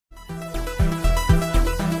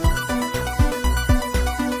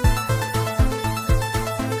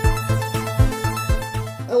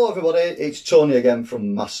Hello everybody, it's Tony again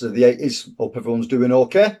from Masters of the 80s. Hope everyone's doing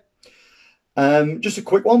okay. Just a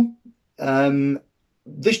quick one.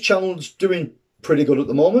 This channel's doing pretty good at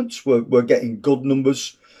the moment. We're getting good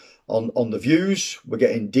numbers on the views. We're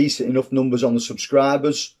getting decent enough numbers on the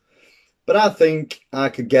subscribers. But I think I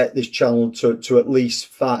could get this channel to at least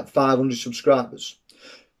 500 subscribers.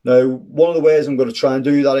 Now, one of the ways I'm going to try and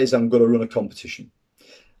do that is I'm going to run a competition.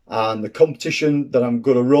 And the competition that I'm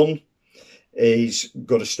going to run is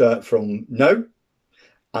going to start from now,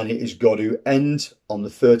 and it is going to end on the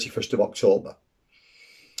 31st of October.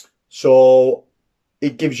 So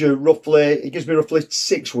it gives me roughly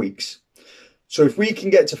 6 weeks. So if we can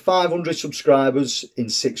get to 500 subscribers in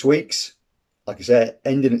 6 weeks, like I said,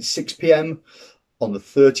 ending at 6 PM on the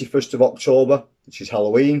 31st of October, which is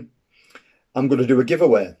Halloween, I'm going to do a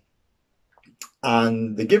giveaway.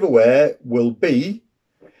 And the giveaway will be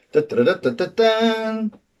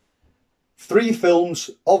 3 films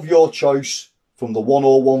of your choice from the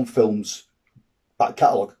 101 Films back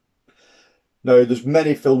catalogue. Now, there's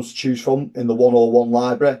many films to choose from in the 101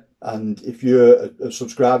 library, and if you're a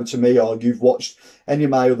subscriber to me or you've watched any of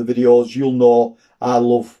my other videos, you'll know I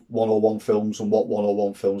love 101 Films and what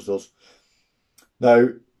 101 Films does. Now,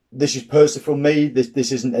 this is personally from me.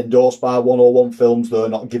 This isn't endorsed by 101 Films. They're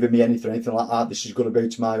not giving me anything like that. This is going to go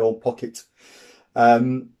to my own pocket.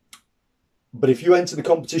 But if you enter the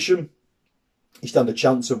competition, you stand a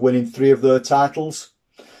chance of winning 3 of their titles,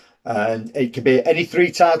 and it could be any 3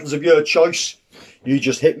 titles of your choice. You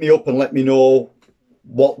just hit me up and let me know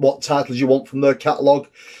what titles you want from their catalogue.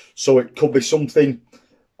 So it could be something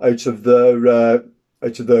out of their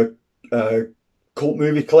cult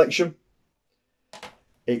movie collection.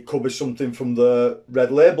 It could be something from the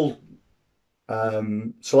Red Label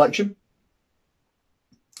selection.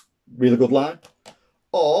 Really good line.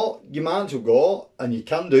 Or you might as well go, and you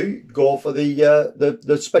can go for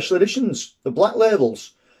the special editions, the black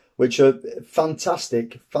labels, which are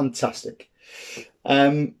fantastic.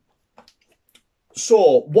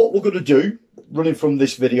 So what we're going to do, running from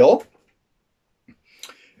this video,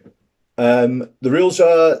 the rules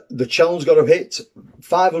are the channel's got to hit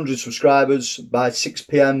 500 subscribers by 6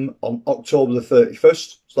 PM on October the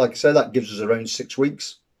 31st. So like I said, that gives us around 6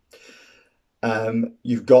 weeks.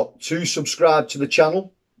 You've got to subscribe to the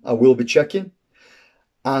channel. I will be checking.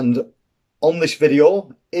 And on this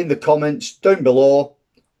video, in the comments down below,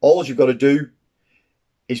 all you've got to do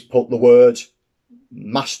is put the word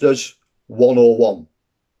Masters 101.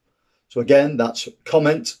 So again, that's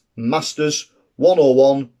comment Masters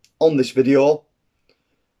 101 on this video.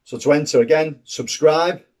 So to enter again,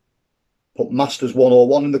 subscribe, put Masters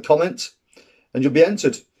 101 in the comment, and you'll be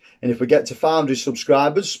entered. And if we get to 500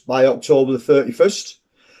 subscribers by October the 31st,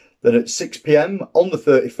 then at 6 PM on the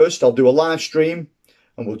 31st, I'll do a live stream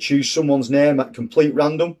and we'll choose someone's name at complete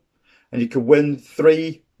random. And you can win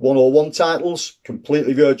 3 101 titles,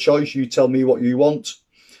 completely your choice. You tell me what you want.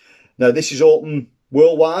 Now, this is open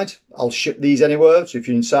worldwide. I'll ship these anywhere. So if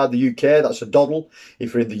you're inside the UK, that's a doddle.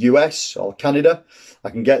 If you're in the US or Canada,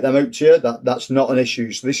 I can get them out to you. That's not an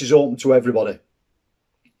issue. So this is open to everybody.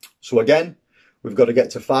 So again, we've got to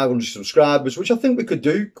get to 500 subscribers, which I think we could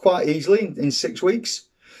do quite easily in 6 weeks.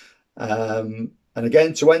 And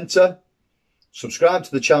again, to enter, subscribe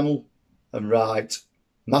to the channel and write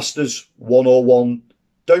Masters 101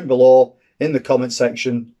 down below in the comment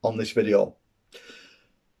section on this video.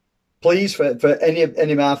 Please, for any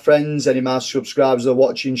of my friends, any of my subscribers that are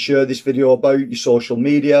watching, share this video about your social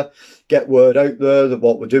media. Get word out there that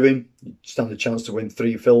what we're doing. You stand a chance to win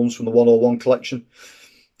 3 films from the 101 collection.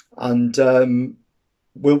 And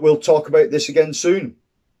we'll talk about this again soon.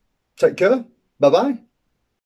 Take care. Bye-bye.